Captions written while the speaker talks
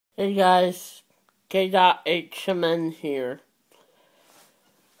Hey guys, KevinKdot here.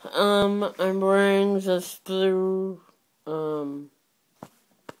 I'm wearing this blue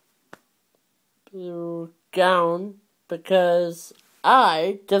gown because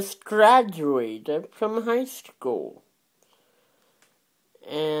I just graduated from high school.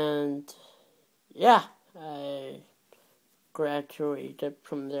 And yeah, I graduated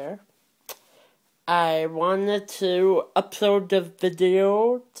from there. I wanted to upload a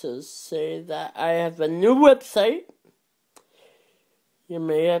video to say that I have a new website. You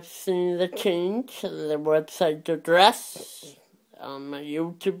may have seen the change in the website address on my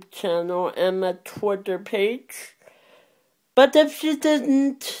YouTube channel and my Twitter page. But if you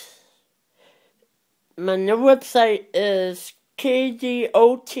didn't, my new website is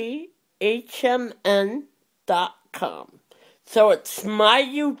KevinKdot.com. So it's my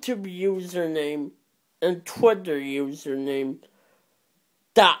YouTube username and Twitter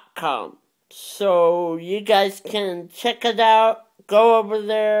username.com. So you guys can check it out, go over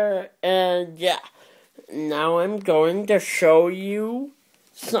there, and yeah. Now I'm going to show you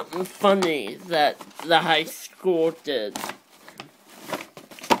something funny that the high school did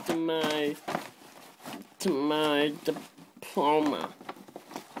to my diploma.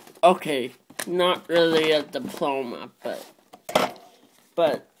 Okay, not really a diploma,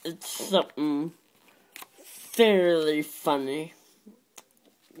 but it's something fairly funny.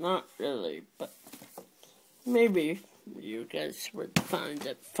 Not really, but maybe you guys would find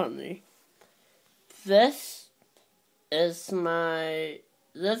it funny. This is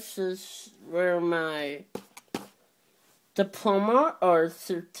where my diploma or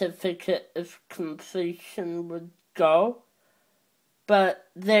certificate of completion would go. But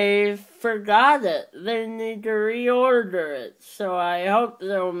they forgot it. They need to reorder it. So I hope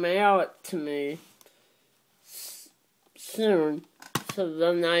they'll mail it to me soon. So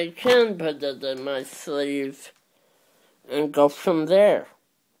then I can put it in my sleeve and go from there.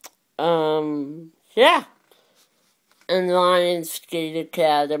 Yeah. And Lionsgate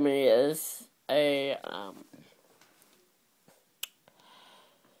Academy is the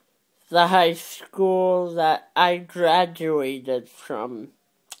high school that I graduated from.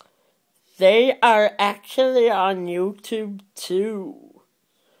 They are actually on YouTube too.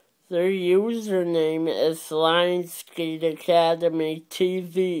 Their username is Lionsgate Academy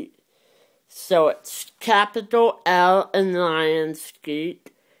TV. So it's capital L in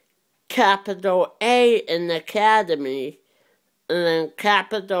Lionsgate, capital A in Academy, and then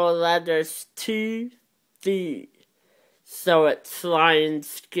capital letters TV. So it's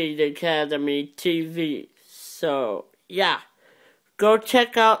Lionsgate Academy TV. So, yeah. Go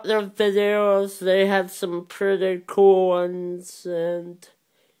check out their videos. They have some pretty cool ones. And,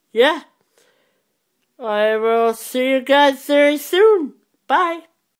 yeah. I will see you guys very soon. Bye.